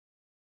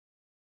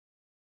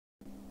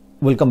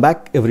Welcome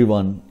back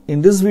everyone.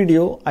 In this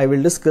video, I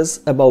will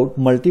discuss about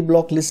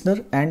multi-block listener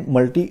and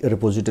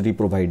multi-repository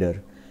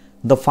provider.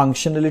 The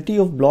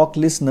functionality of block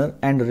listener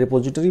and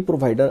repository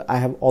provider I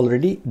have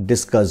already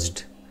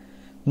discussed.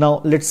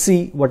 Now let's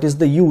see what is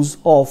the use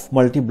of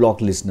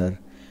multi-block listener.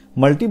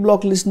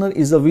 Multi-block listener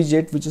is a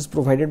widget which is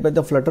provided by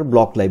the Flutter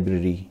Bloc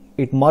library.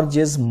 It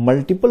merges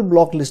multiple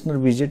block listener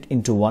widget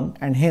into one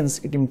and hence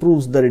it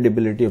improves the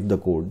readability of the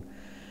code.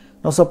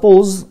 Now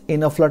suppose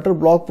in a Flutter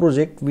Bloc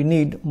project we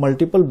need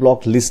multiple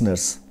block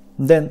listeners.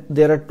 Then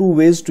there are two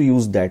ways to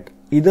use that.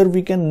 Either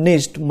we can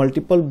nest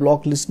multiple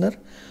block listener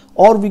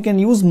or we can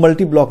use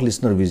multi-block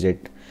listener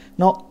widget.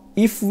 Now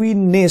if we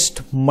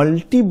nest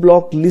multiple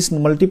block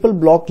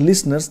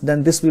listeners,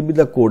 then this will be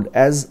the code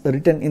as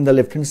written in the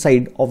left hand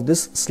side of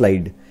this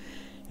slide.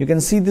 You can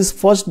see this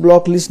first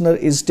block listener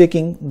is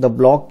taking the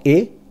block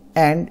A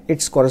and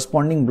its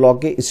corresponding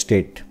block A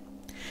state.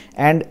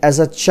 And as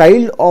a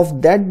child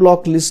of that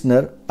block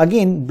listener,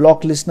 again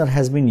block listener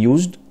has been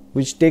used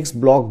which takes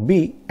block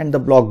B and the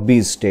block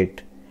B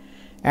state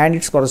and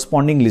its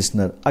corresponding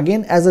listener.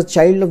 Again as a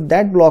child of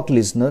that block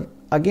listener,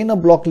 again a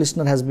block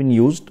listener has been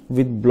used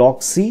with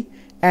block C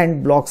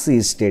and block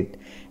C state,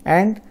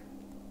 and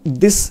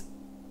this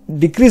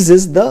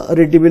decreases the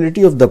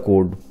readability of the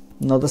code.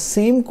 Now the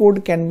same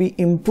code can be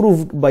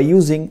improved by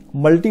using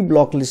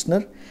multi-block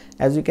listener,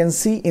 as you can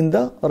see in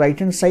the right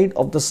hand side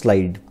of the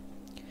slide.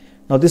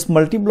 Now this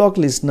multi-block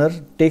listener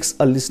takes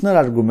a listener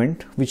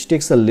argument which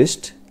takes a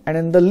list, and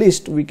in the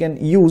list we can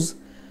use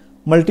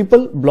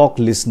multiple block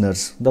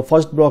listeners. The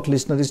first block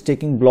listener is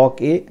taking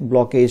block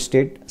A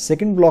state,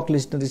 second block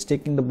listener is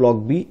taking the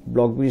block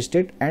B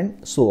state,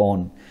 and so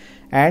on.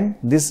 And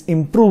this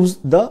improves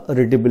the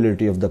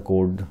readability of the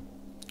code.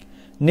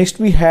 Next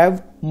we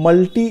have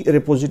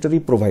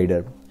multi-repository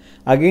provider.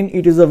 Again,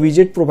 it is a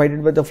widget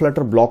provided by the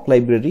Flutter Bloc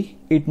library.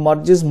 It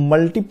merges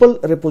multiple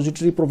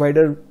repository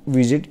provider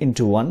widget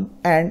into one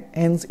and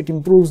hence it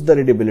improves the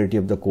readability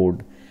of the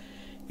code.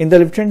 In the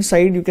left hand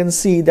side, you can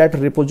see that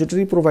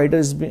repository provider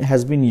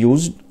has been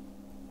used,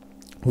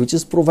 which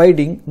is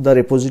providing the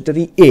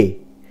repository A.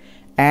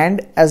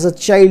 And as a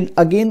child,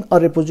 again a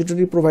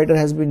repository provider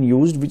has been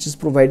used which is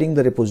providing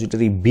the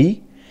repository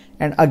B.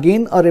 And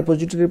again a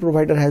repository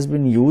provider has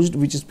been used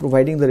which is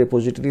providing the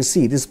repository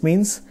C. This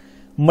means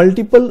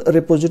multiple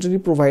repository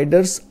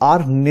providers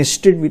are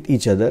nested with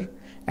each other,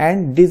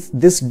 and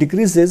this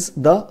decreases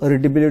the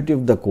readability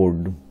of the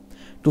code.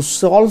 To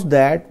solve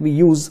that, we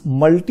use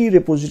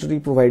multi-repository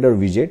provider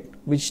widget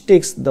which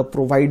takes the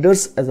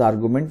providers as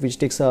argument, which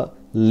takes a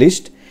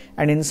list,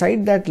 and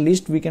inside that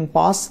list we can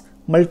pass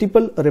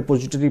multiple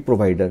repository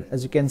provider.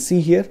 As you can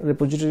see here,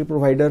 repository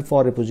provider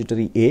for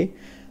repository A,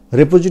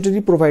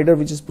 repository provider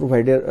which is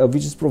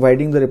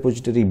providing the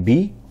repository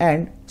B,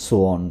 and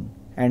so on.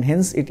 And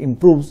hence it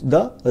improves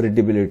the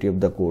readability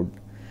of the code.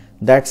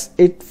 That's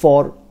it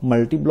for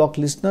multi-block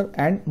listener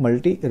and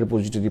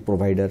multi-repository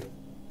provider.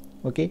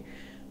 Okay,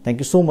 thank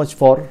you so much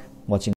for watching.